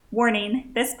Warning,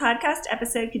 this podcast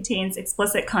episode contains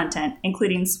explicit content,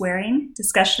 including swearing,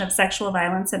 discussion of sexual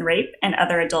violence and rape, and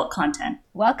other adult content.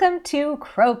 Welcome to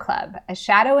Crow Club, a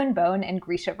Shadow and Bone and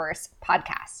Grishaverse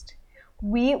podcast.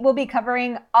 We will be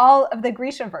covering all of the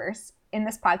Grishaverse in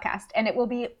this podcast, and it will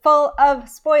be full of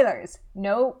spoilers.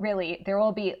 No, really, there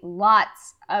will be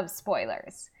lots of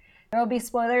spoilers. There will be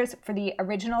spoilers for the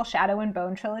original Shadow and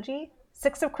Bone trilogy,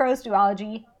 Six of Crows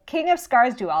duology, King of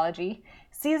Scars duology,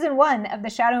 Season 1 of the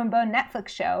Shadow and Bone Netflix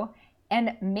show,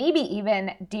 and maybe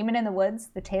even Demon in the Woods,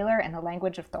 The Tailor and the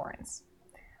Language of Thorns.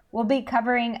 We'll be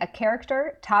covering a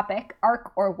character, topic,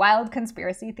 arc, or wild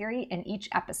conspiracy theory in each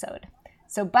episode.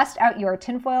 So bust out your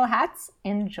tinfoil hats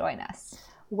and join us.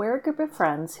 We're a group of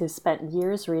friends who spent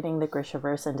years reading the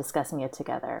Grishaverse and discussing it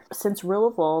together. Since Rule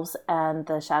of Wolves and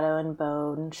the Shadow and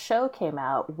Bone show came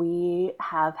out, we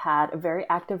have had a very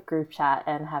active group chat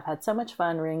and have had so much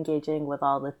fun re-engaging with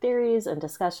all the theories and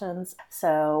discussions.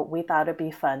 So we thought it'd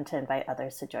be fun to invite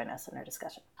others to join us in our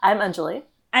discussion. I'm Anjali.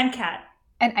 I'm Kat.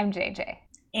 And I'm JJ.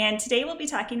 And today we'll be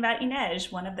talking about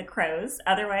Inej, one of the crows,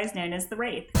 otherwise known as the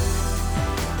Wraith.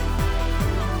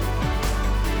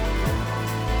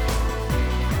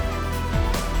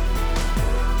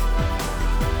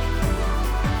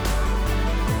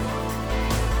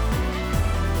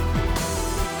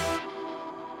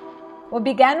 We'll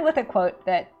begin with a quote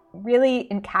that really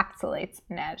encapsulates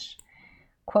Inej.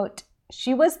 Quote,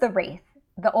 "She was the Wraith.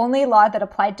 The only law that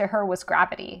applied to her was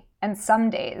gravity, and some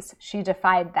days she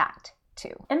defied that,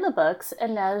 too." In the books,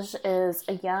 Inej is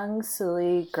a young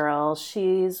Suli girl.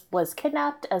 She was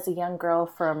kidnapped as a young girl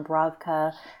from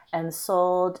Ravka and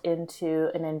sold into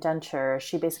an indenture.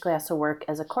 She basically has to work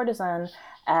as a courtesan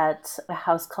at a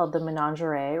house called the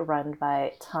Menagerie, run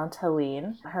by Tante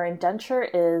Helene. Her indenture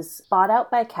is bought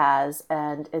out by Kaz,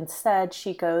 and instead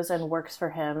she goes and works for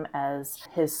him as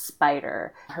his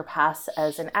spider. Her past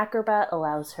as an acrobat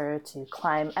allows her to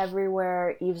climb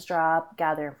everywhere, eavesdrop,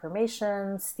 gather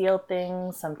information, steal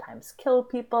things, sometimes kill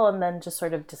people, and then just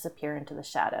sort of disappear into the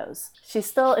shadows. She's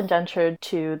still indentured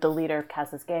to the leader of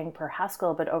Kaz's gang, Per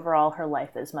Haskell, but overall her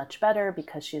life is much better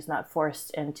because she's not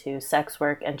forced into sex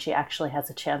work and she actually has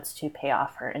a chance to pay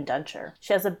off her indenture.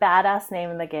 She has a badass name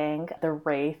in the gang, the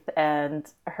Wraith, and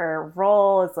her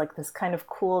role is like this kind of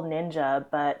cool ninja,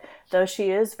 but though she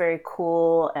is very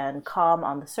cool and calm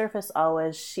on the surface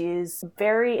always, she's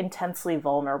very intensely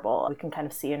vulnerable. We can kind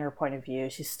of see in her point of view.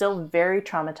 She's still very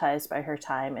traumatized by her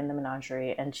time in the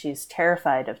menagerie, and she's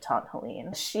terrified of Tante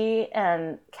Helene. She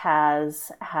and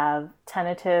Kaz have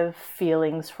tentative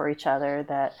feelings for each other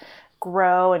that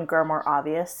grow more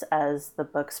obvious as the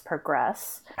books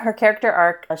progress. Her character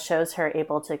arc shows her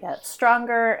able to get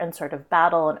stronger and sort of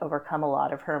battle and overcome a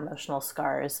lot of her emotional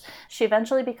scars. She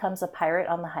eventually becomes a pirate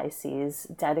on the high seas,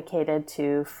 dedicated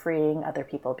to freeing other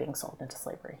people being sold into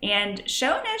slavery. And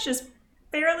Inej is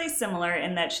fairly similar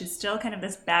in that she's still kind of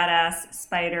this badass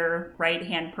spider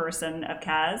right-hand person of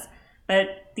Kaz.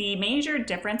 But the major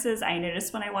differences I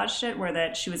noticed when I watched it were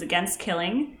that she was against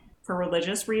killing. For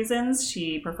religious reasons,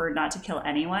 she preferred not to kill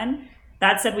anyone.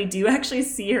 That said, we do actually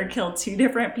see her kill 2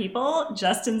 different people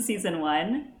just in season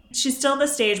 1. She's still at the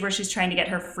stage where she's trying to get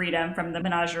her freedom from the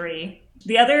menagerie.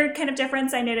 The other kind of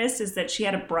difference I noticed is that she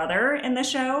had a brother in the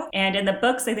show, and in the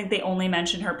books, I think they only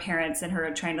mention her parents and her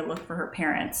trying to look for her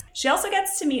parents. She also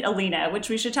gets to meet Alina, which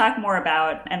we should talk more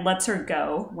about, and lets her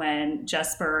go when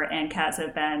Jesper and Kaz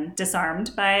have been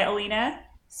disarmed by Alina.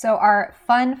 So our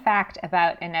fun fact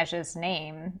about Inej's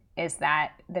name is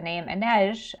that the name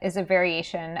Inej is a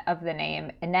variation of the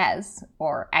name Inez,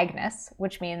 or Agnes,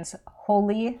 which means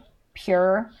holy,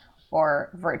 pure,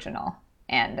 or virginal.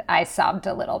 And I sobbed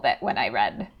a little bit when I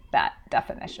read that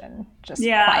definition, just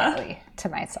quietly to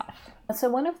myself. So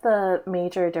one of the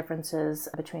major differences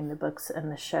between the books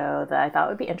and the show that I thought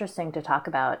would be interesting to talk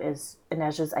about is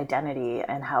Inej's identity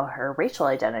and how her racial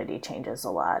identity changes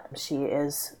a lot. She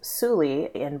is Suli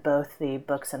in both the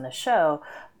books and the show,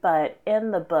 but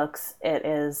in the books it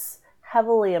is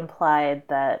heavily implied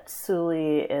that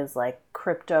Suli is like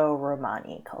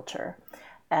crypto-Romani culture.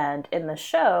 And in the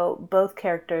show, both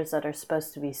characters that are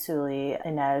supposed to be Suli,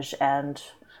 Inej, and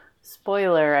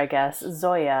spoiler, I guess,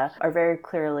 Zoya, are very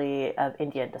clearly of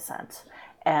Indian descent.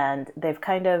 And they've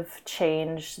kind of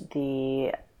changed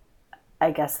the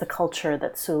culture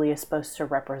that Suli is supposed to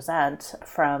represent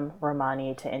from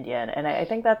Romani to Indian. And I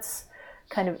think that's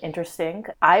kind of interesting.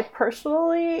 I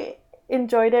personally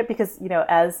enjoyed it because, you know,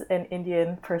 as an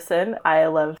Indian person, I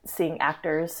love seeing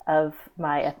actors of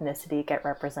my ethnicity get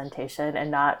representation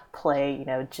and not play, you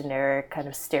know, generic kind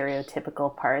of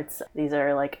stereotypical parts. These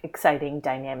are like exciting,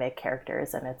 dynamic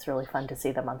characters, and it's really fun to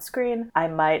see them on screen. I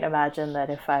might imagine that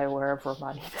if I were of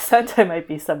Romani descent, I might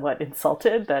be somewhat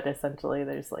insulted that essentially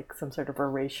there's like some sort of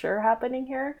erasure happening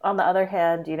here. On the other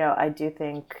hand, you know, I do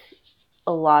think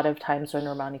a lot of times when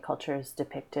Romani culture is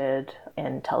depicted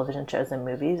in television shows and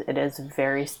movies, it is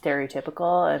very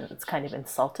stereotypical and it's kind of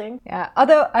insulting. Yeah.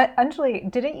 Although,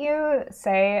 Anjali, didn't you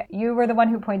say you were the one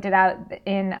who pointed out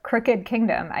in Crooked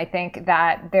Kingdom, I think,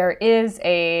 that there is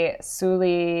a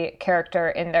Suli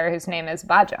character in there whose name is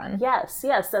Bajan? Yes,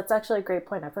 that's actually a great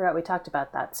point. I forgot we talked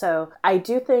about that. So I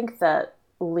do think that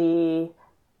Lee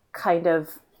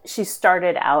she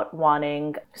started out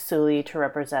wanting Suli to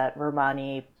represent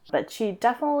Romani, but she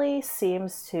definitely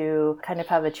seems to kind of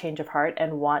have a change of heart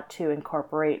and want to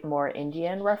incorporate more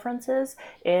Indian references.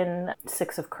 In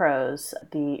Six of Crows,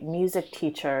 the music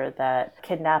teacher that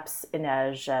kidnaps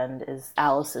Inej and is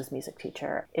Alice's music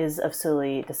teacher is of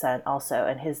Suli descent also,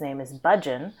 and his name is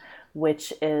Bhajan,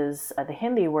 which is the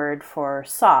Hindi word for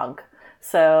song.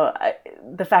 So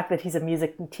the fact that he's a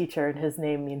music teacher and his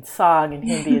name means song in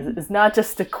Hindi is not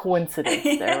just a coincidence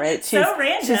there, right? So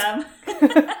random.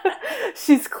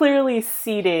 She's clearly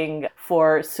seeding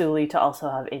for Suli to also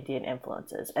have Indian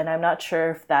influences. And I'm not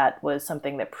sure if that was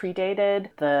something that predated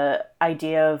the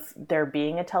idea of there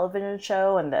being a television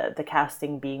show and the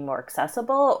casting being more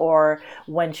accessible, or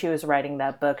when she was writing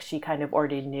that book, she kind of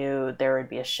already knew there would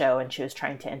be a show and she was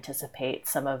trying to anticipate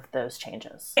some of those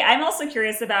changes. I'm also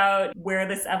curious about where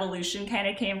this evolution kind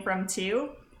of came from too.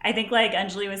 I think, like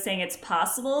Anjali was saying, it's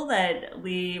possible that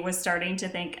Lee was starting to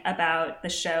think about the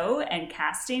show and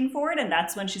casting for it, and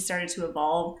that's when she started to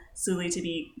evolve Suli to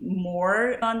be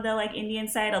more on the like Indian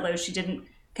side, although she didn't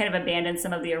kind of abandon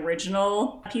some of the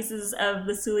original pieces of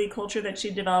the Suli culture that she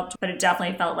developed, but it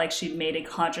definitely felt like she'd made a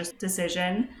conscious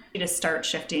decision to start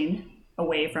shifting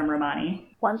away from Romani.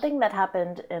 One thing that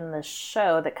happened in the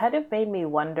show that kind of made me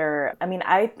wonder, I mean,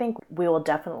 I think we will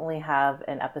definitely have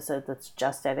an episode that's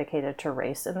just dedicated to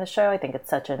race in the show. I think it's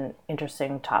such an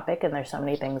interesting topic, and there's so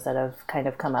many things that have kind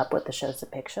of come up with the show's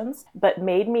depictions, but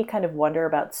made me kind of wonder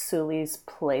about Suli's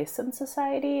place in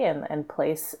society and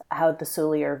place, how the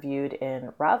Suli are viewed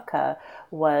in Ravka,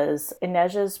 was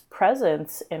Inej's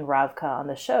presence in Ravka on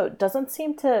the show doesn't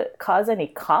seem to cause any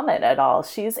comment at all.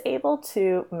 She's able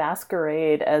to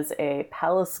masquerade as a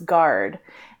palace guard.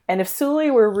 And if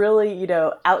Suli were really, you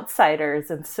know, outsiders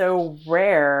and so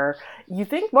rare, you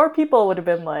think more people would have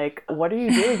been like, what are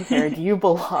you doing here? Do you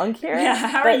belong here? Yeah,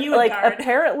 how are you a like, guard?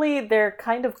 Apparently they're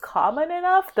kind of common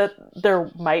enough that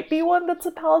there might be one that's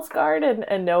a palace guard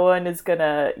and no one is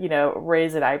gonna, you know,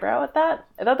 raise an eyebrow at that.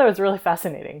 I thought that was really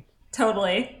fascinating.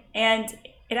 Totally. And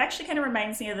it actually kind of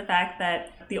reminds me of the fact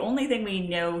that the only thing we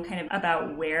know kind of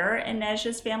about where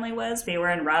Inej's family was, they were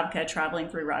in Ravka, traveling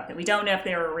through Ravka. We don't know if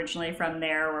they were originally from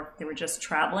there or if they were just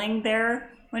traveling there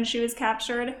when she was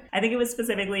captured. I think it was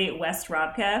specifically West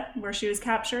Ravka where she was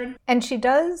captured. And she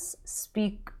does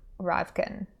speak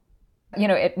Ravkan. You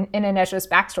know, in Inej's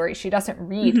backstory, she doesn't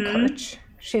read Kirch.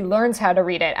 She learns how to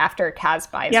read it after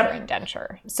Kaz buys her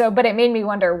indenture. So, but it made me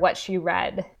wonder what she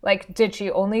read. Like, did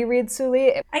she only read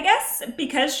Suli? I guess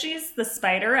because she's the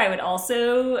spider, I would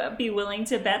also be willing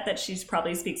to bet that she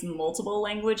probably speaks multiple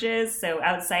languages. So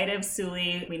outside of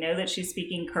Suli, we know that she's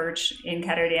speaking Kirch in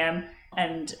Ketterdam.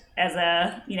 And as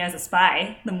a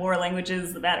spy, the more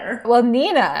languages, the better. Well,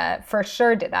 Nina for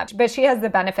sure did that, but she has the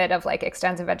benefit of like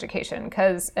extensive education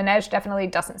because Inej definitely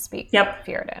doesn't speak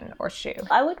Fjerdan or Shu.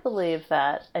 I would believe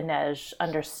that Inej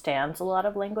understands a lot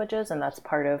of languages, and that's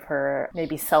part of her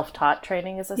maybe self-taught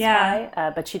training as a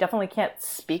spy. But she definitely can't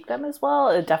speak them as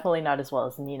well. Definitely not as well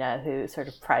as Nina, who sort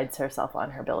of prides herself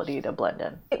on her ability to blend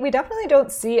in. We definitely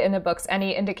don't see in the books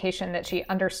any indication that she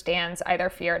understands either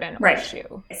Fjerdan or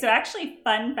Shu. So actually,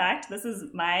 fun fact, this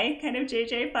is my kind of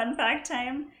JJ fun fact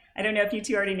time. I don't know if you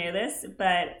two already know this,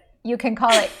 but you can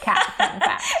call it cat fun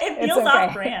fact. It feels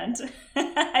off-brand.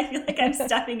 I feel like I'm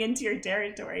stepping into your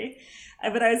territory.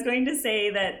 But I was going to say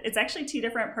that it's actually two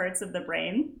different parts of the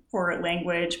brain for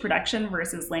language production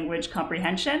versus language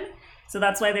comprehension. So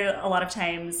that's why a lot of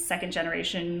times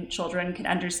second-generation children can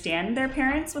understand their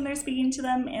parents when they're speaking to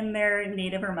them in their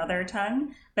native or mother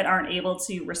tongue, but aren't able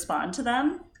to respond to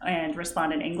them and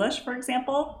respond in English, for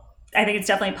example. I think it's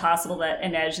definitely possible that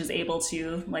Inej is able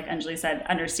to, like Anjali said,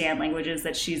 understand languages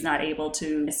that she's not able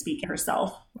to speak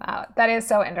herself. Wow, that is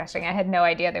so interesting. I had no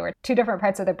idea there were two different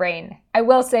parts of the brain. I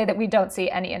will say that we don't see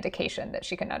any indication that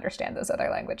she can understand those other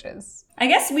languages. I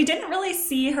guess we didn't really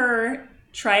see her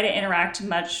try to interact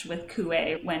much with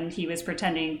Kue when he was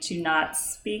pretending to not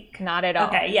speak? Not at all.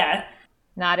 Okay, yeah.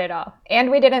 Not at all. And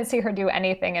we didn't see her do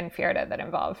anything in Fjerda that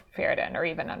involved Fjerdan or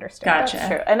even understood. Gotcha. That's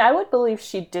true. And I would believe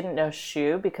she didn't know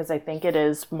Shu because I think it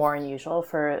is more unusual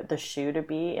for the Shu to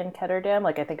be in Ketterdam.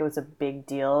 Like, I think it was a big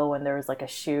deal when there was like a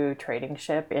Shu trading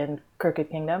ship in Crooked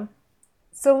Kingdom.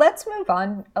 So let's move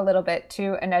on a little bit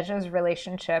to Inej's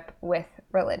relationship with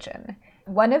religion.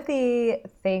 One of the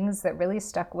things that really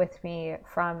stuck with me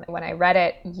from when I read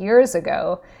it years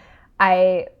ago,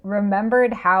 I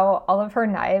remembered how all of her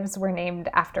knives were named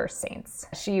after saints.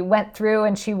 She went through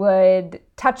and she would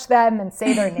touch them and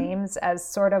say their names as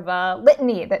sort of a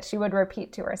litany that she would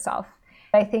repeat to herself.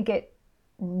 I think it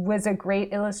was a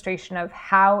great illustration of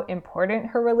how important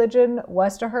her religion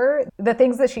was to her. The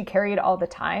things that she carried all the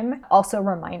time also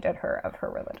reminded her of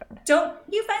her religion. Don't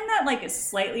you find that like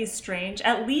slightly strange,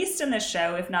 at least in the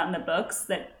show, if not in the books,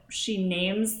 that she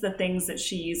names the things that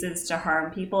she uses to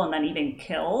harm people and then even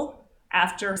kill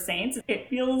after saints? It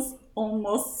feels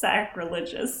almost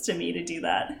sacrilegious to me to do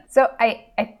that. So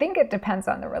I think it depends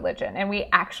on the religion, and we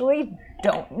actually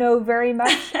don't know very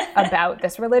much about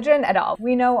this religion at all.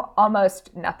 We know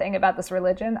almost nothing about this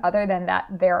religion other than that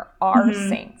there are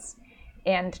saints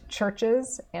and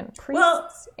churches and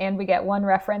priests, and we get one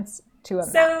reference to a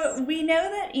mass. So we know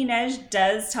that Inej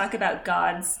does talk about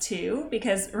gods too,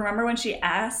 because remember when she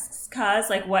asks Kaz,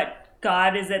 like, what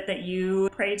God is it that you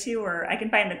pray to? Or I can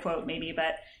find the quote maybe,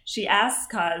 but she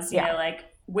asks Kaz, you know, like,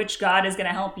 which God is going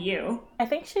to help you? I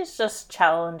think she's just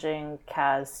challenging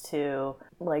Kaz to,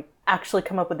 like, actually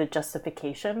come up with a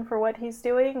justification for what he's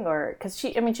doing. Or, because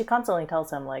she constantly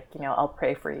tells him, like, you know, I'll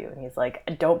pray for you. And he's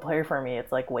like, don't pray for me.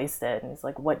 It's, like, wasted. And he's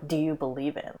like, what do you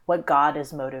believe in? What God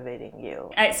is motivating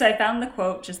you? So I found the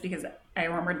quote just because I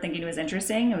remembered thinking it was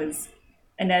interesting. It was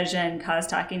Inej and Kaz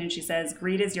talking, and she says,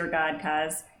 greed is your God,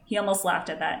 Kaz. He almost laughed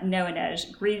at that. No,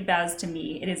 Inej, greed bows to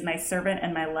me. It is my servant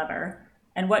and my lover.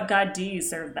 And what God do you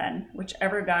serve then?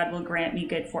 Whichever God will grant me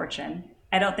good fortune.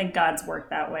 I don't think gods work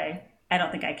that way. I don't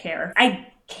think I care. I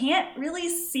can't really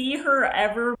see her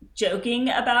ever joking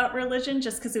about religion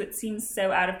just because it seems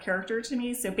so out of character to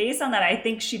me. So based on that, I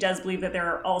think she does believe that there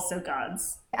are also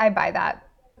gods. I buy that.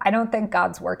 I don't think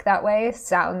gods work that way.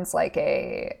 Sounds like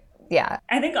yeah.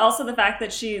 I think also the fact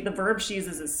that the verb she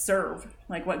uses is serve.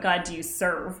 Like, what God do you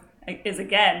serve? Is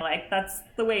again, like, that's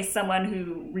the way someone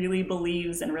who really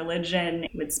believes in religion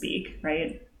would speak,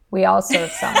 right? We all serve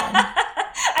someone.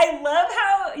 I love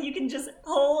how you can just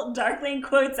pull Darkling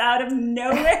quotes out of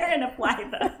nowhere and apply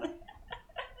them.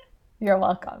 You're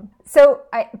welcome. So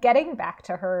getting back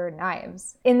to her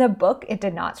knives, in the book, it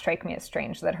did not strike me as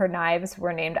strange that her knives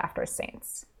were named after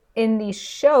saints. In the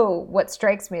show, what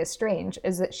strikes me as strange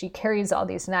is that she carries all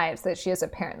these knives that she is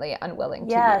apparently unwilling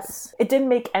to use. It didn't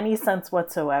make any sense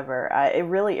whatsoever. It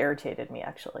really irritated me,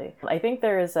 actually. I think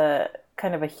there is a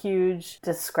kind of a huge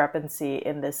discrepancy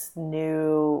in this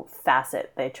new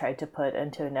facet they tried to put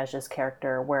into Inej's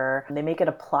character, where they make it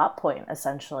a plot point,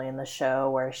 essentially, in the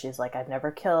show, where she's like, I've never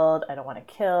killed, I don't want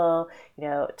to kill. You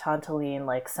know, Tantaline,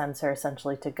 like, sends her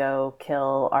essentially to go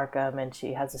kill Arkham, and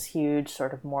she has this huge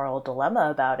sort of moral dilemma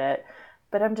about it.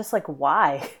 But I'm just like,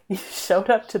 why? You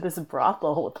showed up to this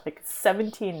brothel with like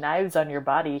 17 knives on your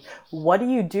body. What do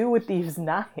you do with these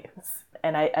knives?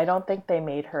 And I don't think they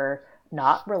made her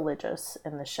not religious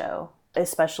in the show,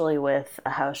 especially with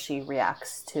how she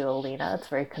reacts to Alina. It's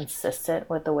very consistent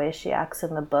with the way she acts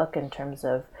in the book in terms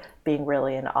of being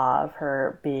really in awe of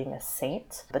her being a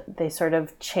saint. But they sort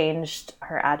of changed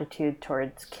her attitude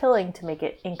towards killing to make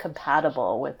it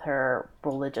incompatible with her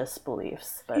religious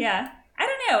beliefs. But yeah, I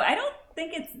don't know. I don't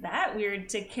think it's that weird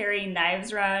to carry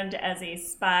knives around as a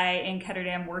spy in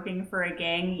Ketterdam working for a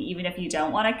gang, even if you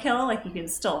don't want to kill. Like, you can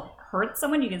still hurt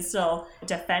someone, you can still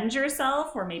defend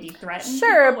yourself or maybe threaten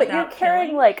sure, but you're carrying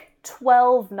killing. like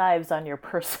 12 knives on your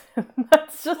person.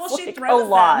 That's just she like throws a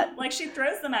lot. them. Like, she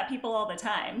throws them at people all the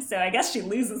time, so I guess she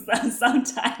loses them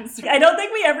sometimes. I don't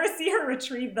think we ever see her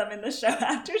retrieve them in the show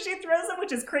after she throws them,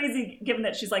 which is crazy given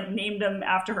that she's like named them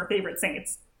after her favorite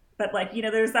saints. But, like, you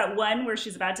know, there's that one where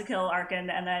she's about to kill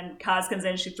Arkan, and then Kaz comes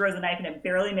in, she throws a knife, and it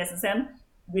barely misses him.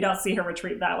 We don't see her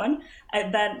retrieve that one.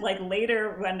 And then, like,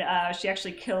 later when she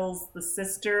actually kills the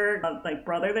sister, like,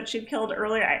 brother that she'd killed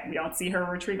earlier, we don't see her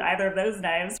retrieve either of those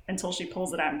knives until she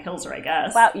pulls it out and kills her, I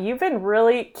guess. Wow, you've been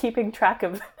really keeping track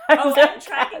of Oh, I'm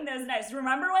tracking those knives.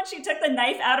 Remember when she took the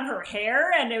knife out of her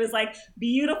hair, and it was, like,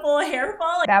 beautiful hair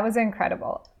fall? That was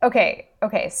incredible. Okay,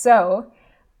 so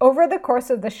over the course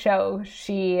of the show,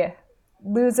 she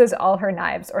loses all her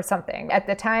knives or something. At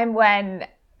the time when,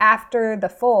 after the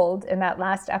fold in that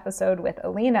last episode with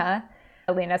Alina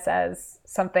says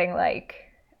something like,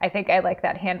 I think I like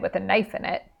that hand with a knife in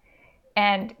it,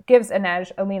 and gives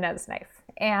Inej Alina's knife.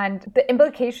 And the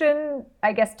implication,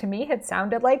 I guess, to me had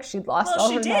sounded like she'd lost all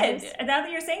her knives. Well, she did. Now that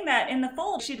you're saying that, in the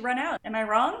fold, she'd run out. Am I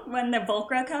wrong? When the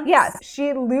Volcra comes? Yes,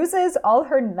 she loses all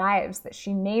her knives that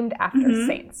she named after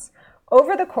saints.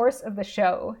 Over the course of the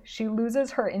show, she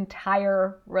loses her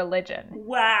entire religion.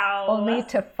 Wow. Only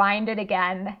to find it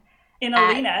again in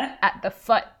Alina. At the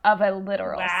foot of a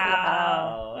literal slope.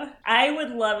 Wow. I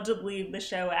would love to believe the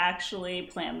show actually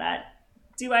planned that.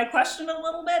 Do I question a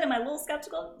little bit? Am I a little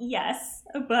skeptical? Yes.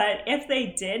 But if they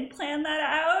did plan that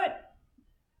out,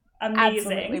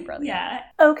 amazing. Absolutely brilliant. Yeah.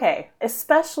 Okay,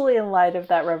 especially in light of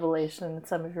that revelation in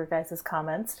some of your guys'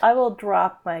 comments, I will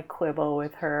drop my quibble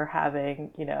with her having,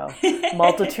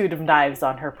 multitude of knives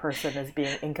on her person as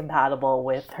being incompatible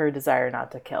with her desire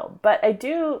not to kill. But I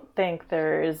do think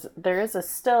there is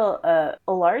still a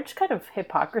large kind of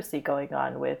hypocrisy going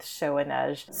on with Sho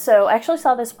Inej. So I actually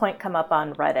saw this point come up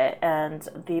on Reddit, and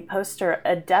the poster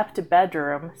Adept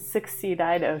Bedroom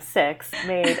 6906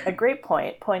 made a great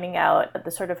point, pointing out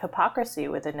the sort of hypocrisy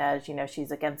with Inej.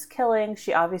 She's against killing.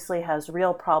 She obviously has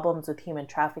real problems with human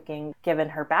trafficking given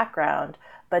her background,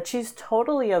 but she's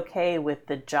totally okay with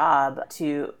the job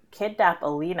to kidnap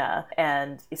Alina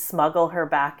and smuggle her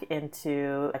back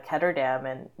into Ketterdam,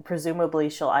 and presumably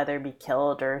she'll either be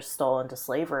killed or stolen to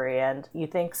slavery. And you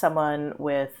think someone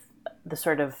with the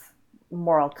sort of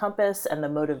moral compass and the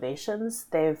motivations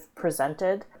they've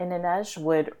presented in Inej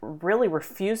would really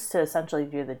refuse to essentially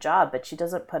do the job, but she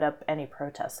doesn't put up any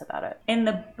protests about it. In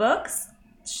the books,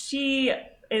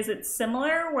 is it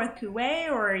similar with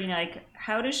Kuwei, or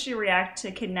how does she react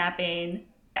to kidnapping?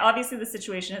 Obviously the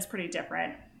situation is pretty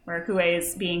different, where Kuwei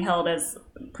is being held as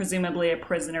presumably a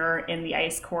prisoner in the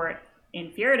ice court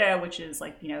in Fjerda, which is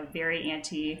very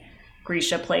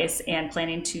anti-Grisha place, and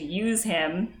planning to use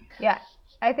him. Yeah.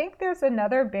 I think there's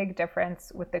another big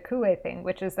difference with the Kuwei thing,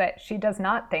 which is that she does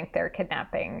not think they're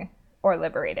kidnapping or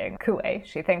liberating Kuwei.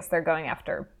 She thinks they're going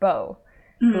after Bo,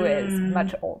 who is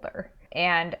much older.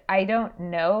 And I don't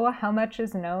know how much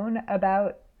is known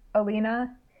about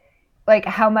Alina, like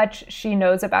how much she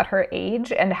knows about her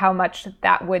age and how much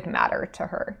that would matter to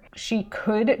her. She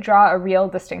could draw a real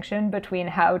distinction between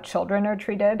how children are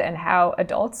treated and how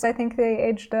adults, I think they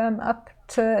aged them up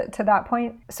to that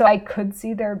point. So I could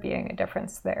see there being a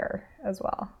difference there as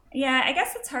well. Yeah, I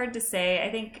guess it's hard to say.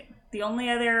 I think the only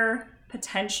other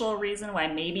potential reason why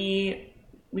maybe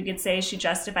we could say she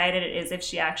justified it is if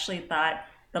she actually thought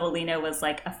that Alina was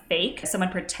like a fake,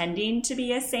 someone pretending to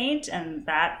be a saint, and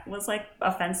that was like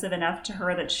offensive enough to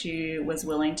her that she was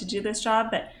willing to do this job.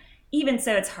 But even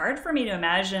so, it's hard for me to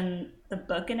imagine the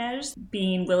book Inej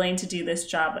being willing to do this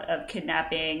job of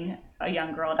kidnapping a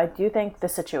young girl. I do think the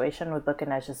situation with Book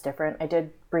Inej is different. I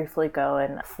did briefly go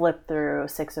and flip through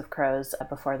Six of Crows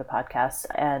before the podcast,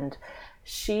 and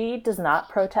she does not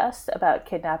protest about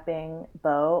kidnapping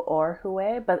Bo or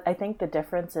Huey, but I think the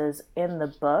difference is in the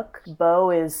book,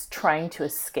 Bo is trying to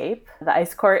escape the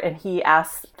ice court, and he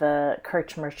asks the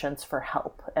Kerch merchants for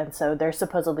help. And so they're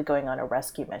supposedly going on a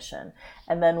rescue mission.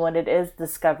 And then when it is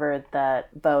discovered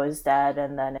that Bo is dead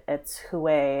and then it's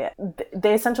Huey,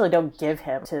 they essentially don't give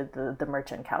him to the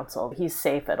merchant council. He's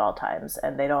safe at all times,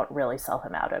 and they don't really sell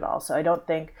him out at all. So I don't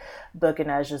think Book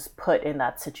Inej is put in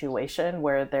that situation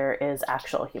where there is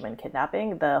actual human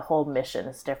kidnapping. The whole mission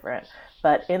is different.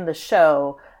 But in the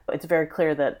show, it's very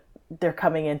clear that they're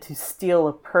coming in to steal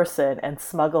a person and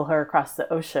smuggle her across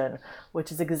the ocean,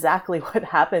 which is exactly what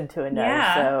happened to Inej.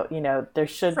 Yeah. So, there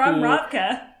should From be...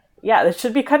 Ravka. Yeah, it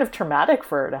should be kind of traumatic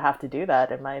for her to have to do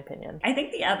that, in my opinion. I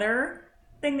think the other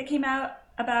thing that came out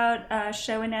about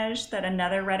Sho Inej that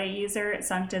another Reddit user,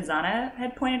 Sankta Zana,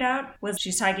 had pointed out was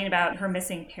she's talking about her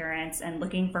missing parents and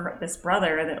looking for this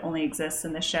brother that only exists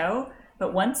in the show.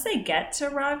 But once they get to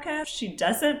Ravka, she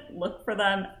doesn't look for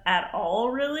them at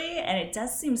all, really. And it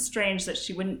does seem strange that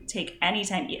she wouldn't take any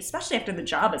time, especially after the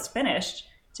job is finished,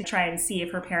 to try and see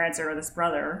if her parents or this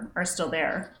brother are still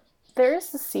there.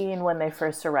 There's a scene when they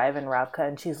first arrive in Ravka,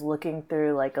 and she's looking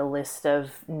through like a list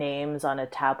of names on a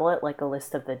tablet, like a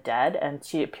list of the dead, and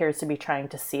she appears to be trying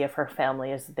to see if her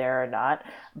family is there or not.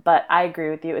 But I agree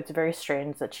with you. It's very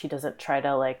strange that she doesn't try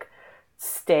to like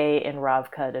stay in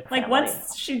Ravka to like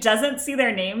once she doesn't see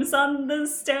their names on the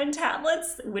stone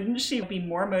tablets, wouldn't she be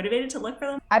more motivated to look for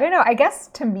them? I don't know. I guess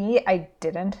to me, I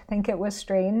didn't think it was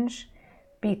strange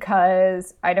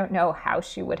because I don't know how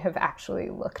she would have actually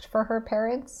looked for her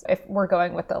parents. If we're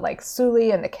going with the like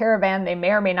Suli and the caravan, they may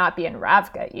or may not be in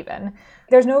Ravka even.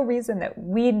 There's no reason that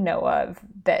we know of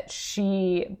that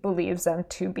she believes them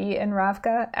to be in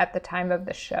Ravka at the time of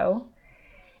the show.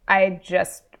 I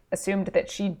just assumed that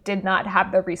she did not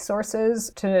have the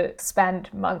resources to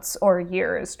spend months or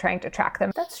years trying to track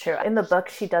them. That's true. In the book,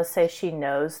 she does say she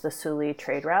knows the Suli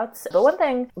trade routes. The one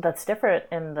thing that's different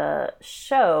in the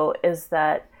show is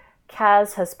that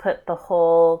Kaz has put the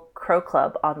whole Crow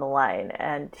Club on the line,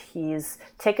 and he's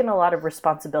taken a lot of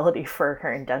responsibility for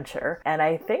her indenture. And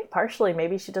I think partially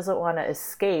maybe she doesn't want to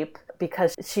escape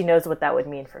because she knows what that would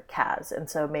mean for Kaz. And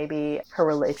so maybe her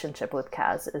relationship with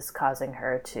Kaz is causing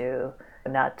her to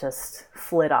not just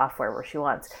flit off wherever she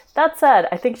wants. That said,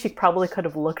 I think she probably could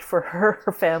have looked for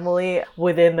her family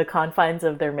within the confines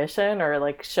of their mission, or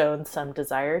like shown some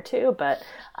desire to, but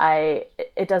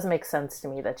it does make sense to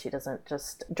me that she doesn't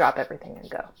just drop everything and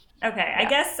go. Okay, I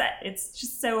guess it's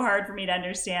just so hard for me to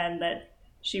understand that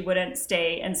she wouldn't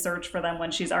stay and search for them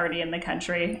when she's already in the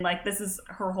country. Like, this is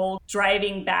her whole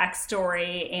driving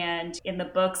backstory, and in the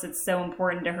books it's so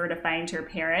important to her to find her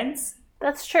parents.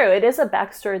 That's true. It is a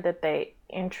backstory that they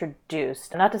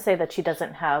introduced. Not to say that she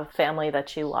doesn't have family that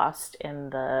she lost in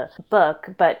the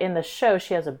book, but in the show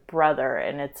she has a brother,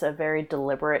 and it's a very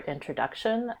deliberate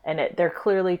introduction. And they're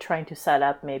clearly trying to set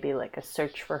up maybe like a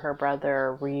search for her brother,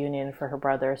 a reunion for her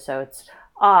brother. So it's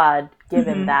odd,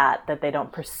 given that they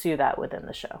don't pursue that within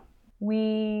the show.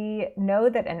 We know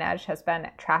that Inej has been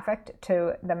trafficked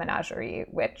to the menagerie,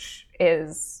 which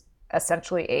is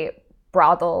essentially a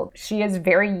brothel. She is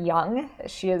very young.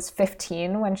 She is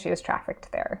 15 when she is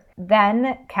trafficked there.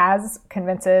 Then Kaz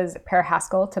convinces Per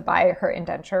Haskell to buy her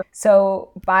indenture.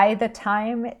 So by the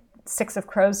time Six of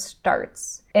Crows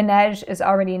starts, Inej is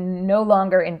already no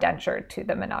longer indentured to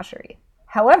the menagerie.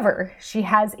 However, she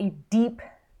has a deep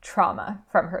trauma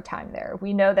from her time there.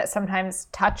 We know that sometimes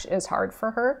touch is hard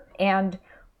for her, and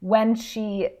when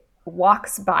she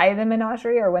walks by the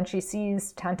menagerie or when she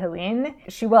sees Tante Helene,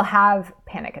 she will have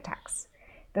panic attacks.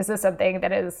 This is something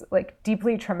that is like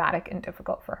deeply traumatic and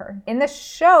difficult for her. In the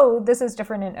show, this is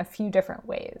different in a few different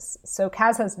ways. So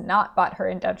Kaz has not bought her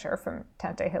indenture from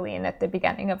Tante Helene at the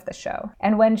beginning of the show.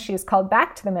 And when she's called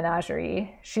back to the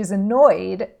menagerie, she's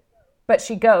annoyed, but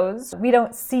she goes. We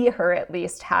don't see her at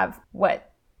least have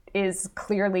what is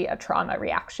clearly a trauma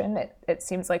reaction. It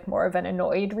seems like more of an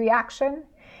annoyed reaction.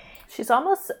 She's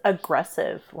almost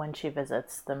aggressive when she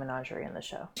visits the menagerie in the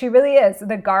show. She really is.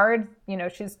 The guard,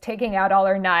 she's taking out all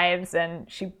her knives and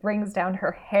she brings down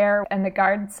her hair, and the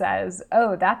guard says,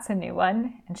 "Oh, that's a new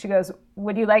one." And she goes,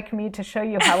 "Would you like me to show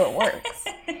you how it works?"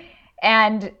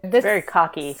 And this very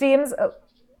cocky. Seems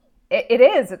it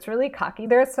is. It's really cocky.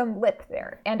 There's some lip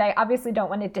there. And I obviously don't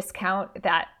want to discount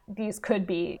that these could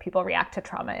be, people react to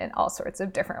trauma in all sorts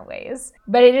of different ways.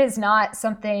 But it is not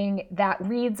something that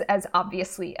reads as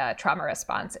obviously a trauma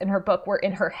response. In her book, we're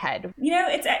in her head.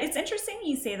 It's interesting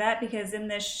you say that, because in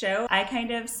this show, I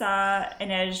kind of saw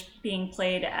Inej being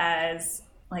played as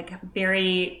like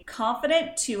very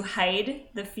confident to hide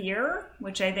the fear,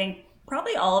 which I think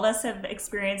probably all of us have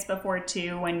experienced before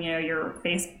too, when you're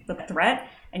faced with a threat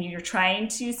and you're trying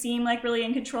to seem like really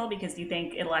in control because you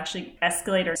think it'll actually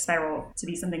escalate or spiral to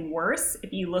be something worse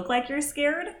if you look like you're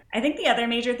scared. I think the other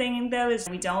major thing though is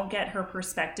we don't get her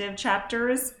perspective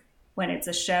chapters when it's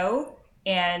a show.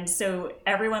 And so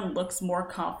everyone looks more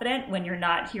confident when you're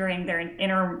not hearing their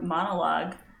inner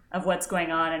monologue of what's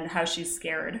going on and how she's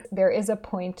scared. There is a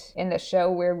point in the show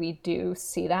where we do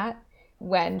see that,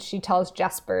 when she tells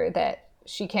Jesper that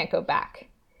she can't go back.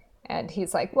 And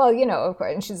he's like, "Well, of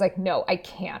course." And she's like, "No, I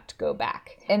can't go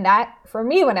back." And that, for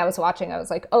me, when I was watching, I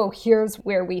was like, oh, here's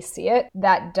where we see it.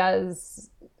 That does,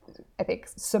 I think,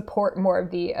 support more of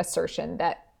the assertion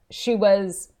that she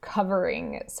was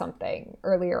covering something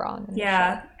earlier on in the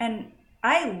show. And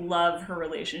I love her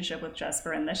relationship with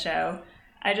Jesper in the show.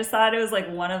 I just thought it was like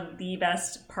one of the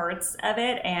best parts of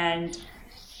it. And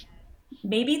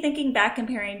maybe thinking back,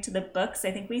 comparing to the books,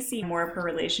 I think we see more of her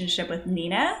relationship with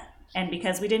Nina. And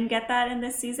because we didn't get that in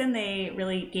this season, they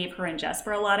really gave her and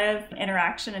Jesper a lot of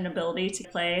interaction and ability to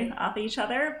play off each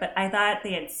other. But I thought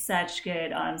they had such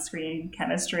good on-screen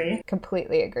chemistry.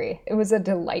 Completely agree. It was a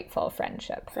delightful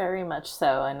friendship. Very much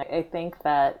so. And I think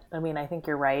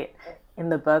you're right. In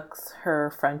the books,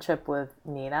 her friendship with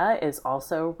Nina is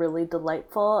also really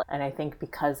delightful. And I think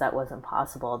because that wasn't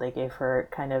possible, they gave her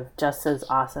kind of just as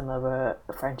awesome of a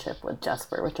friendship with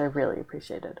Jesper, which I really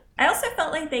appreciated. I also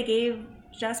felt like they gave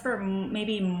Jesper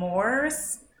maybe more,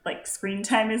 like screen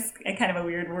time is kind of a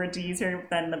weird word to use here,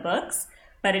 than the books.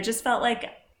 But it just felt like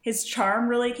his charm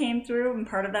really came through. And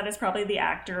part of that is probably the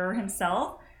actor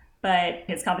himself. But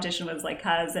his competition was like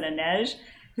Kaz and Inej,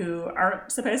 who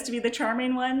aren't supposed to be the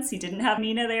charming ones. He didn't have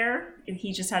Nina there.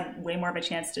 He just had way more of a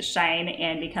chance to shine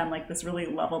and become like this really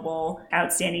lovable,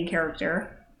 outstanding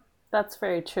character. That's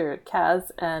very true.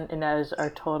 Kaz and Inej are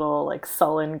total like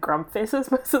sullen grump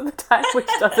faces most of the time, which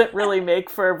doesn't really make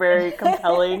for very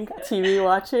compelling TV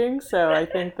watching. So I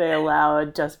think they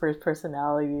allowed Jesper's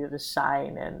personality to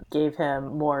shine and gave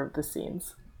him more of the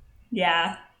scenes.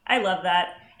 Yeah, I love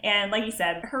that. And like you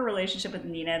said, her relationship with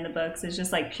Nina in the books is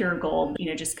just like pure gold,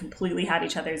 just completely had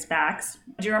each other's backs.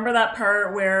 Do you remember that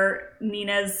part where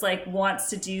Nina's like wants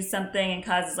to do something and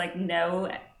Kaz is like,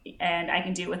 no, and I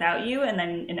can do it without you? And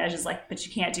then Inej is like, but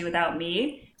you can't do it without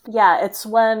me. Yeah, it's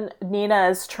when Nina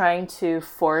is trying to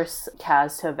force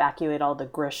Kaz to evacuate all the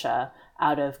Grisha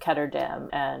out of Ketterdam,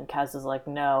 and Kaz is like,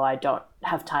 no, I don't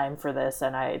have time for this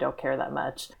and I don't care that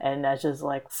much. And Inej is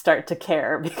like, start to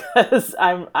care because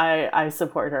I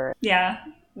support her. Yeah,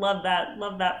 love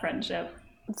that friendship.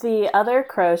 The other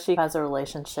crow she has a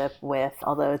relationship with,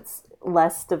 although it's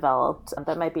less developed,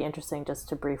 that might be interesting just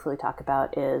to briefly talk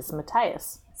about, is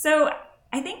Matthias. So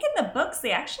I think in the books,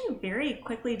 they actually very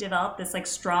quickly develop this like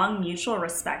strong mutual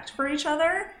respect for each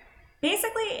other.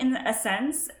 Basically, in a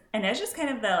sense, Inej is kind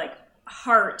of the like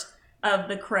heart of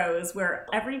the crows, where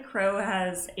every crow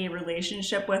has a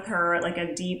relationship with her, like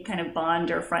a deep kind of bond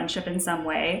or friendship in some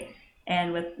way.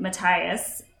 And with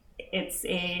Matthias, it's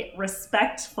a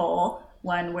respectful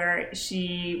one where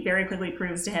she very quickly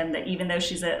proves to him that even though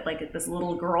she's this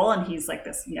little girl and he's like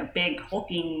this big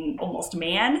hulking almost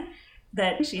man,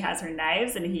 that she has her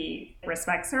knives and he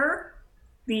respects her.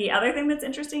 The other thing that's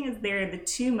interesting is they're the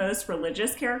two most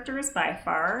religious characters by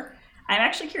far. I'm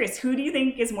actually curious, who do you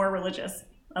think is more religious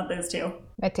of those two?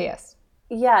 Matthias.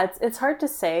 Yeah, it's hard to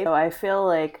say. I feel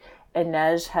like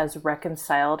Inej has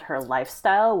reconciled her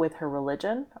lifestyle with her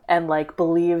religion and like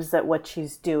believes that what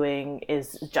she's doing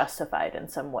is justified in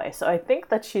some way. So I think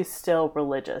that she's still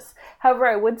religious. However,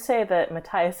 I would say that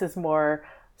Matthias is more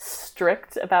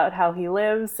strict about how he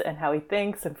lives and how he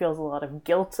thinks and feels a lot of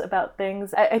guilt about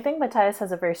things. I think Matthias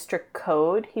has a very strict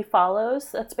code he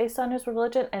follows that's based on his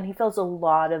religion, and he feels a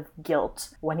lot of guilt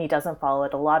when he doesn't follow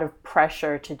it, a lot of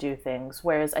pressure to do things.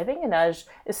 Whereas I think Inej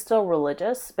is still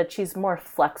religious, but she's more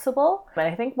flexible and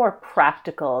I think more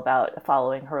practical about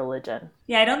following her religion.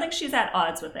 Yeah, I don't think she's at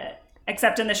odds with it,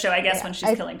 except in the show, I guess, when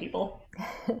she's killing people.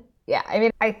 Yeah, I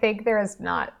mean, I think there is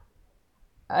not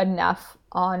enough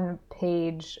on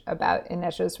page about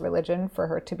Inej's religion for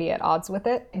her to be at odds with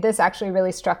it. This actually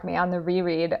really struck me on the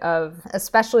reread of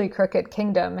especially Crooked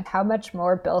Kingdom, how much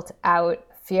more built out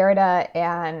Fjerda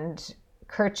and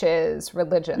Kerch's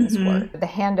religions were. The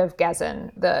Hand of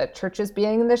Gezin, the churches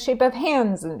being in the shape of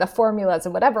hands and the formulas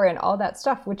and whatever and all that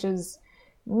stuff, which is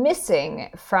missing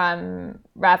from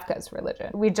Ravka's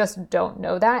religion. We just don't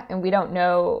know that, and we don't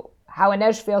know how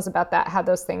Inej feels about that, how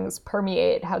those things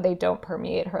permeate, how they don't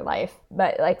permeate her life.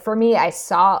 But like for me, I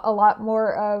saw a lot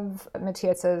more of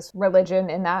Matthias's religion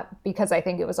in that because I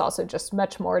think it was also just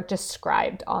much more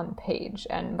described on page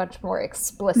and much more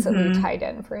explicitly tied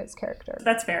in for his character.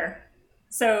 That's fair.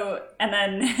 So, and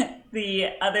then the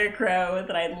other crow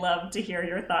that I'd love to hear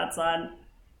your thoughts on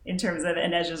in terms of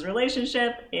Inej's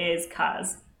relationship is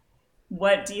Kaz.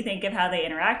 What do you think of how they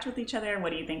interact with each other?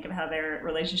 What do you think of how their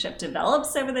relationship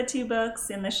develops over the two books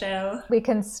in the show? We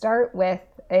can start with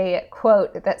a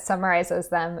quote that summarizes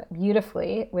them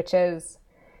beautifully, which is,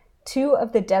 "Two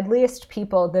of the deadliest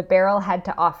people the barrel had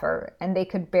to offer, and they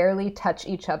could barely touch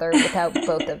each other without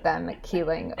both of them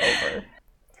keeling over."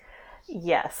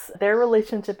 Yes, their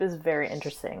relationship is very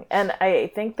interesting. And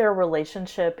I think their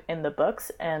relationship in the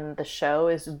books and the show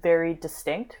is very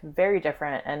distinct, very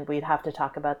different, and we'd have to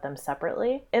talk about them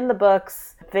separately. In the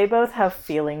books, they both have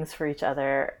feelings for each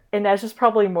other. Inej is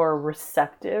probably more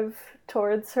receptive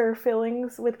towards her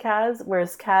feelings with Kaz,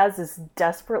 whereas Kaz is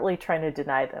desperately trying to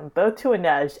deny them, both to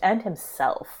Inej and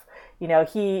himself.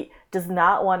 He does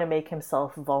not want to make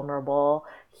himself vulnerable.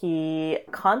 He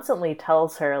constantly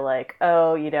tells her like,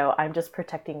 oh, I'm just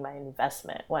protecting my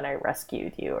investment when I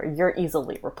rescued you, or you're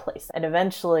easily replaced. And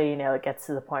eventually, it gets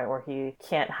to the point where he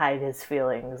can't hide his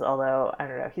feelings, although, I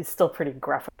don't know, he's still pretty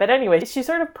gruff. But anyway, she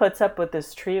sort of puts up with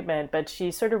this treatment, but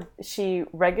she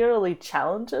regularly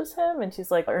challenges him, and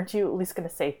she's like, aren't you at least going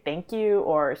to say thank you?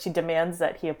 Or she demands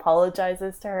that he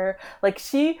apologizes to her. Like,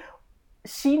 she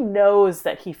knows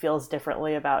that he feels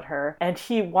differently about her, and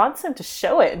he wants him to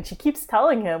show it, and she keeps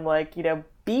telling him like,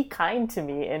 be kind to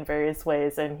me in various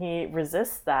ways, and he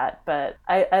resists that. But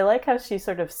I like how she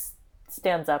sort of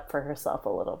stands up for herself a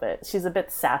little bit. She's a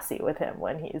bit sassy with him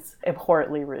when he's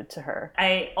abhorrently rude to her.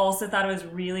 I also thought it was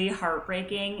really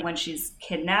heartbreaking when she's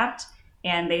kidnapped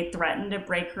and they threaten to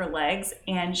break her legs,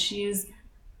 and she's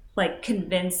like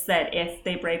convinced that if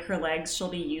they break her legs, she'll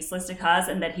be useless to Kaz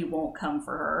and that he won't come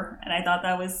for her. And I thought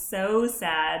that was so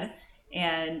sad.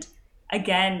 And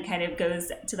again kind of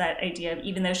goes to that idea of,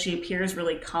 even though she appears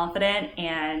really confident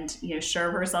and, you know, sure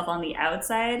of herself on the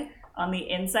outside, on the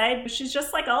inside, she's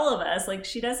just like all of us. Like,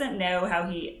 she doesn't know how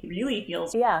he really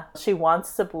feels. Yeah, she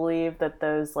wants to believe that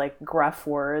those like gruff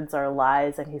words are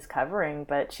lies and he's covering,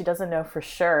 but she doesn't know for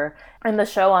sure. In the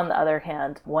show, on the other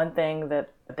hand, one thing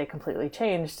that they completely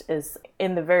changed is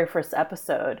in the very first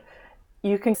episode,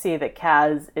 you can see that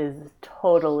Kaz is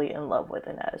totally in love with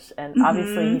Inej. And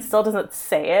obviously he still doesn't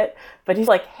say it, but he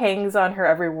like hangs on her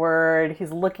every word.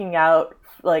 He's looking out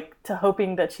like to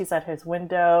hoping that she's at his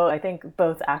window. I think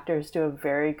both actors do a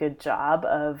very good job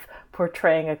of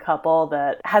portraying a couple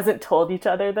that hasn't told each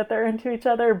other that they're into each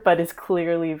other, but is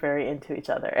clearly very into each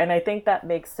other. And I think that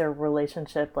makes their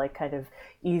relationship like kind of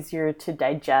easier to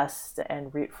digest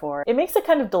and root for. It makes it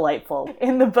kind of delightful.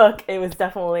 In the book, it was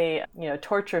definitely, you know,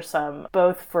 torturesome,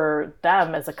 both for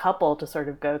them as a couple to sort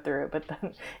of go through, but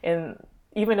then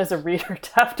even as a reader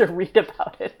to have to read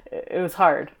about it, it was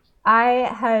hard. I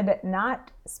had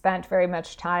not spent very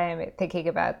much time thinking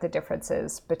about the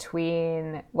differences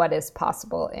between what is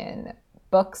possible in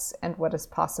books and what is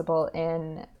possible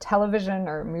in television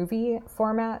or movie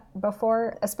format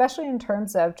before, especially in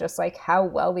terms of just like how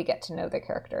well we get to know the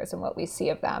characters and what we see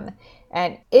of them.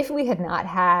 And if we had not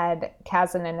had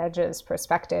Kaz and Inej's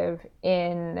perspective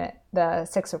in the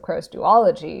Six of Crows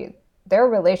duology, their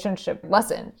relationship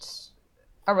wasn't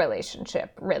a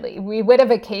relationship, really. We would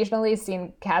have occasionally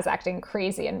seen Kaz acting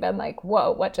crazy and been like,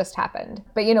 whoa, what just happened?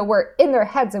 But, you know, we're in their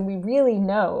heads and we really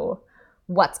know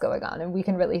what's going on and we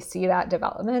can really see that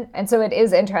development. And so it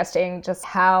is interesting just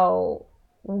how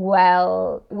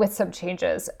well, with some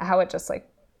changes, how it just like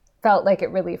felt like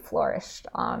it really flourished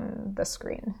on the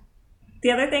screen.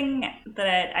 The other thing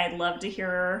that I'd love to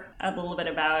hear a little bit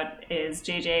about is,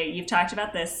 JJ, you've talked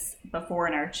about this before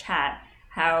in our chat,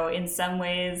 how in some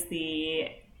ways the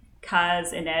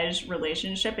Kaz-Inej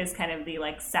relationship is kind of the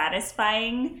like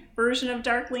satisfying version of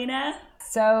Dark Lena.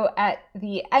 So at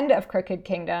the end of Crooked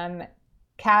Kingdom,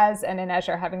 Kaz and Inej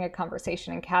are having a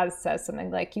conversation and Kaz says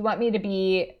something like, you want me to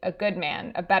be a good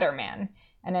man, a better man.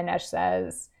 And Inej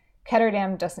says,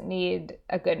 Ketterdam doesn't need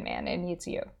a good man, it needs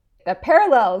you. That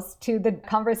parallels to the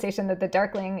conversation that the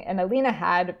Darkling and Alina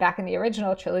had back in the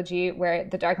original trilogy, where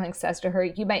the Darkling says to her,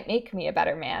 you might make me a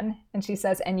better man. And she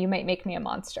says, and you might make me a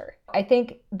monster. I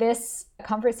think this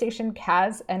conversation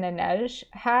Kaz and Inej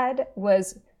had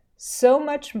was so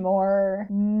much more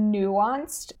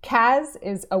nuanced. Kaz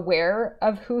is aware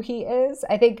of who he is.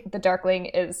 I think the Darkling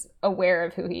is aware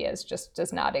of who he is, just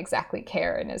does not exactly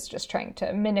care and is just trying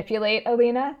to manipulate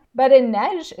Alina. But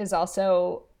Inej is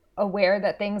also aware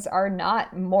that things are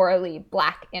not morally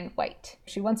black and white.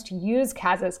 She wants to use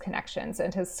Kaz's connections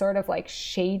and his sort of like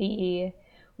shady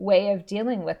way of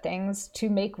dealing with things to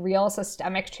make real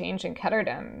systemic change in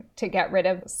Ketterdam, to get rid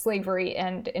of slavery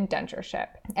and indentureship.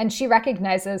 And she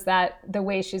recognizes that the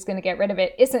way she's going to get rid of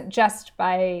it isn't just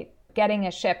by getting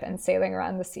a ship and sailing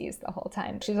around the seas the whole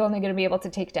time. She's only going to be able to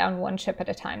take down one ship at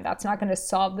a time. That's not going to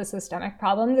solve the systemic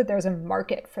problem that there's a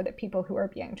market for the people who are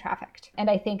being trafficked. And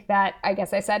I think that, I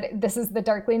guess I said, this is the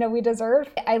Dark Lena we deserve.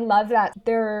 I love that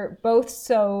they're both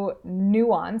so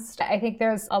nuanced. I think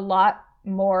there's a lot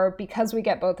more because we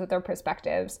get both of their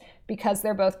perspectives, because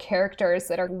they're both characters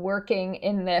that are working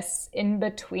in this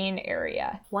in-between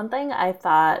area. One thing I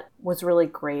thought was really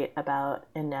great about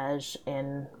Inej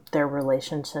in their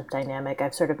relationship dynamic,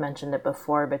 I've sort of mentioned it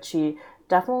before, but she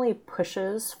definitely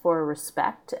pushes for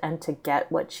respect and to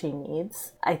get what she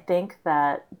needs. I think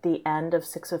that the end of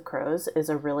Six of Crows is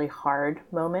a really hard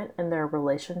moment in their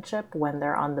relationship when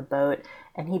they're on the boat,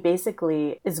 and he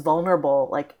basically is vulnerable,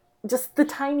 like just the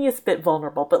tiniest bit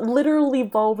vulnerable, but literally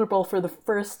vulnerable for the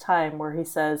first time, where he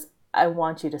says, I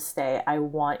want you to stay, I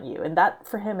want you. And that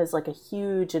for him is like a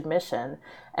huge admission.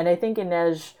 And I think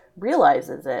Inej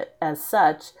realizes it as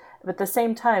such, but at the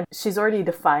same time, she's already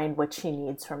defined what she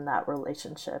needs from that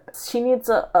relationship. She needs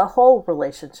a whole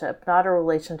relationship, not a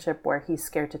relationship where he's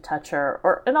scared to touch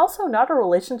her, and also not a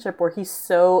relationship where he's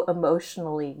so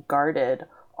emotionally guarded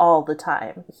all the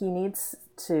time. He needs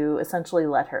to essentially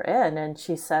let her in, and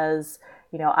she says,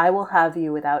 you know, I will have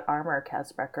you without armor,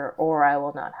 Kazbrekker, or I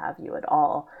will not have you at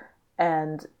all.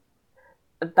 And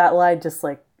that line just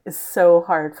like is so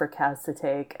hard for Kaz to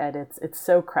take, and it's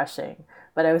so crushing.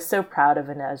 But I was so proud of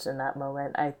Inej in that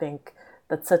moment. I think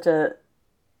that's such a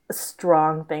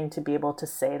strong thing to be able to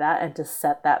say that and to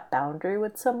set that boundary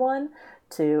with someone,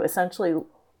 to essentially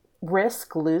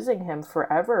risk losing him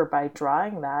forever by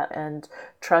drawing that and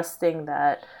trusting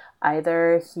that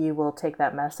either he will take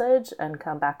that message and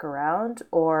come back around,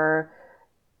 or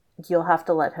you'll have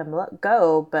to let him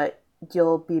go, but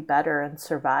you'll be better and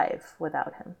survive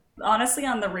without him. Honestly,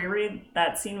 on the reread,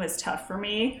 that scene was tough for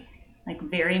me. Like,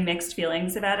 very mixed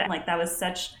feelings about it. Like, that was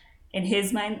such, in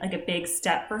his mind, like a big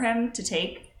step for him to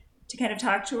take to kind of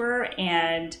talk to her.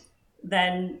 And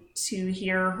then to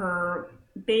hear her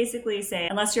basically say,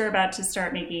 unless you're about to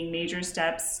start making major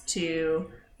steps to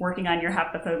working on your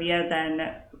haptophobia,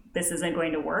 then this isn't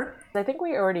going to work. I think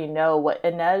we already know what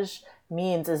Inej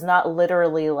means is not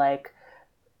literally like,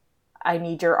 I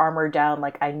need your armor down,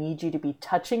 like I need you to be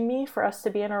touching me for us to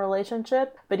be in a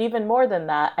relationship. But even more than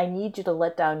that, I need you to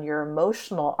let down your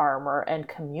emotional armor and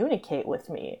communicate with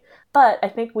me. But I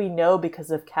think we know, because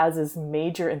of Kaz's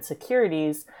major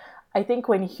insecurities, I think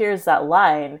when he hears that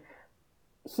line,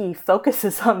 he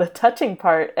focuses on the touching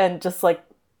part and just like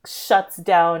shuts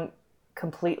down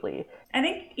completely. I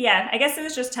think, yeah, I guess it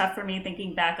was just tough for me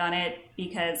thinking back on it,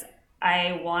 because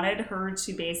I wanted her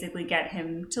to basically get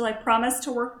him to like promise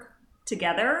to work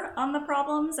together on the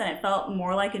problems, and it felt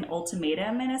more like an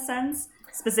ultimatum in a sense,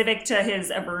 specific to his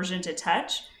aversion to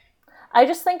touch. I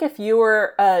just think if you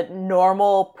were a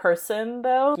normal person,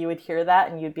 though, you would hear that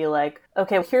and you'd be like,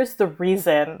 okay, here's the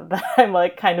reason that I'm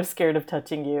like kind of scared of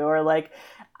touching you, or like,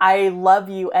 I love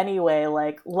you anyway,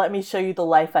 like, let me show you the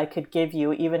life I could give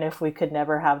you, even if we could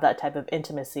never have that type of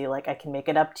intimacy, like, I can make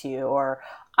it up to you, or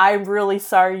I'm really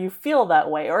sorry you feel that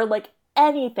way, or like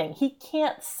anything. He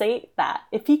can't say that.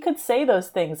 If he could say those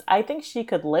things, I think she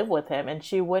could live with him and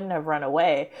she wouldn't have run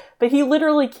away. But he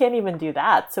literally can't even do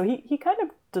that. So he kind of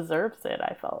deserves it,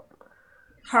 I felt.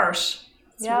 Harsh.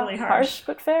 It's really harsh,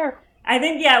 but fair. I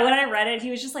think, yeah, when I read it,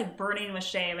 he was just like burning with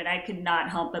shame, and I could not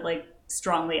help but like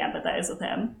strongly empathize with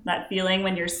him. That feeling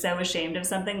when you're so ashamed of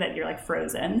something that you're like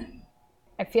frozen.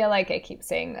 I feel like I keep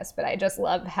saying this, but I just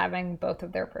love having both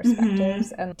of their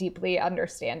perspectives and deeply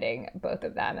understanding both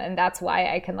of them. And that's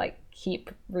why I can like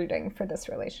keep rooting for this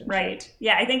relationship. Right.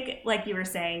 Yeah, I think like you were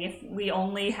saying, if we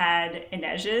only had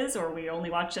Inej's or we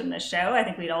only watched it in the show, I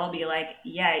think we'd all be like,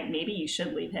 yeah, maybe you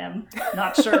should leave him.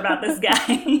 Not sure about this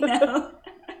guy, you know?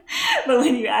 But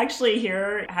when you actually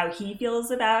hear how he feels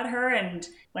about her and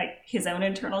like his own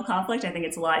internal conflict, I think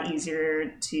it's a lot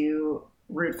easier to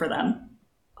root for them.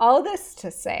 All this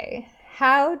to say,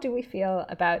 how do we feel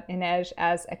about Inej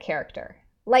as a character?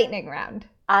 Lightning round.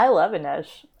 I love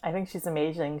Inej. I think she's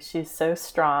amazing. She's so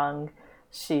strong.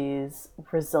 She's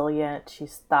resilient.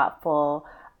 She's thoughtful.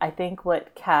 I think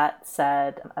what Kat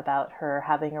said about her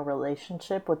having a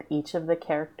relationship with each of the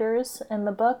characters in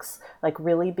the books, like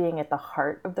really being at the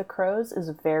heart of the Crows, is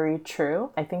very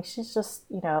true. I think she's just,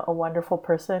 you know, a wonderful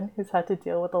person who's had to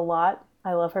deal with a lot.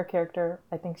 I love her character.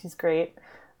 I think she's great.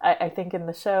 I think in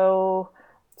the show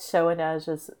Inej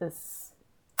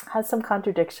has some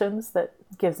contradictions that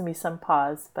gives me some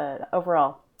pause, but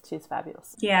overall, she's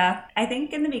fabulous. Yeah, I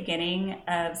think in the beginning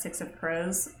of Six of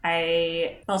Crows,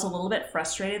 I felt a little bit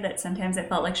frustrated that sometimes it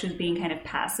felt like she was being kind of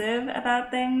passive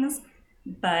about things.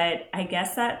 But I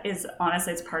guess that is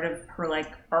honestly, it's part of her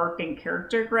like arc and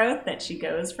character growth, that she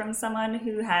goes from someone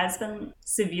who has been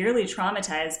severely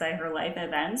traumatized by her life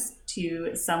events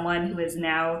to someone who is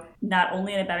now not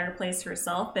only in a better place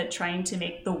herself, but trying to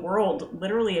make the world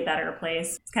literally a better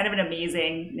place. It's kind of an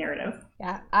amazing narrative.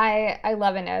 Yeah, I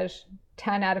love Inej.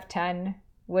 10 out of 10.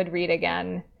 Would read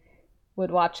again.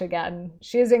 Would watch again.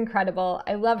 She is incredible.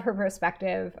 I love her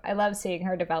perspective. I love seeing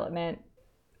her development.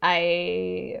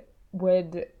 I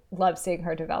would love seeing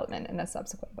her development in a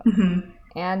subsequent book.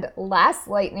 And last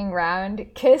lightning round,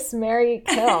 Kiss, Marry,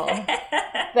 Kill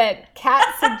that Kat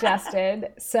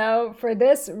suggested. So for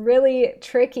this really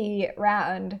tricky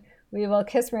round, we will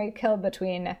Kiss, Marry, Kill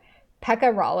between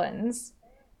Pekka Rollins,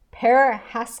 Per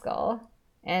Haskell,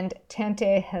 and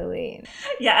Tante Helene.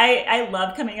 Yeah, I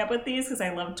love coming up with these because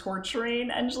I love torturing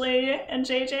Anjali and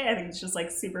JJ. I think it's just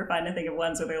like super fun to think of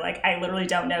ones where they're like, I literally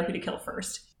don't know who to kill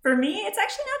first. For me, it's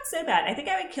actually not so bad. I think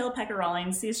I would kill Pekka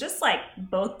Rollins. He's just like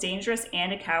both dangerous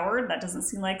and a coward. That doesn't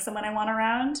seem like someone I want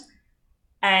around.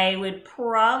 I would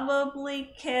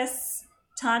probably kiss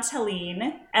Tante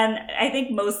Helene. And I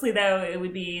think mostly though, it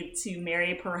would be to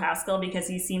marry Per Haskell because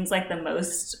he seems like the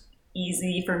most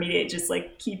easy for me to just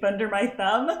like keep under my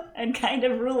thumb and kind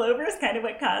of rule over, is kind of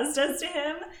what Kaz does to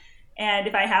him. And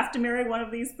if I have to marry one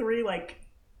of these three like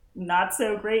not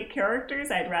so great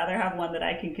characters, I'd rather have one that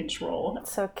I can control.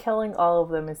 So killing all of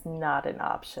them is not an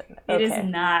option. It is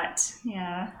not.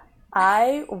 Yeah.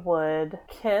 I would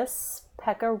kiss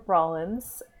Pekka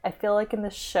Rollins. I feel like in the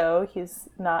show he's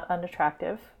not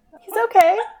unattractive. He's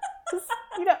okay. Just,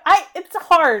 you know, it's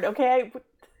hard, okay?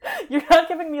 You're not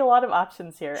giving me a lot of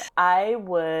options here. I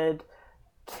would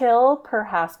kill Per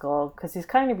Haskell because he's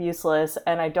kind of useless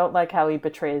and I don't like how he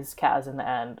betrays Kaz in the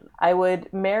end. I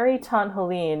would marry Tante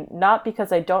Helene not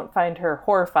because I don't find her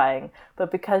horrifying,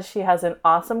 but because she has an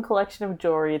awesome collection of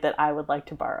jewelry that I would like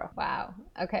to borrow. Wow.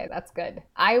 Okay, that's good.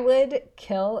 I would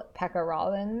kill Pekka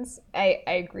Rollins. I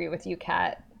agree with you,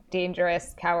 Kat.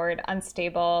 Dangerous, coward,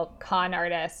 unstable, con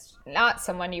artist, not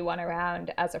someone you want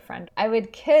around as a friend. I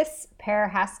would kiss Per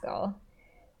Haskell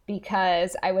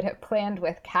because I would have planned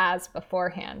with Kaz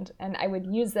beforehand, and I would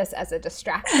use this as a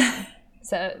distraction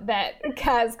so that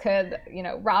Kaz could,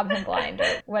 rob him blind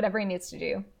or whatever he needs to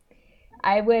do.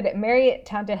 I would marry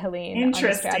Tante Helene on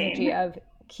the strategy of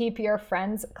keep your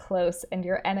friends close and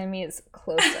your enemies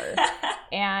closer.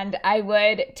 And I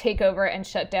would take over and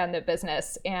shut down the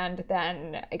business and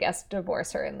then, I guess,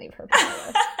 divorce her and leave her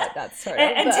penniless. But that's sort of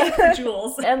and take her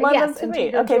jewels. And lend them to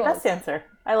me. Okay, jewels. Best answer.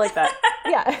 I like that.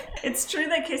 Yeah. It's true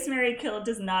that Kiss, Marry, Kill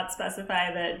does not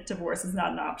specify that divorce is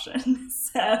not an option.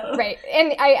 So right.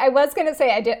 And I was going to say,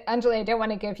 Anjali, I don't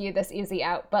want to give you this easy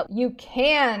out, but you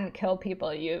can kill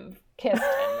people you've kissed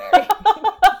and married.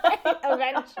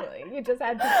 Eventually. You just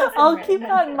had to kiss and I'll marry keep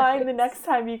that in mind the next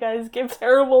time you guys give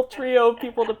terrible trio of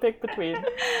people to pick between.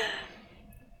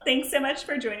 Thanks so much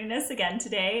for joining us again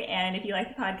today. And if you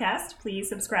like the podcast, please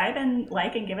subscribe and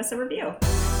like and give us a review.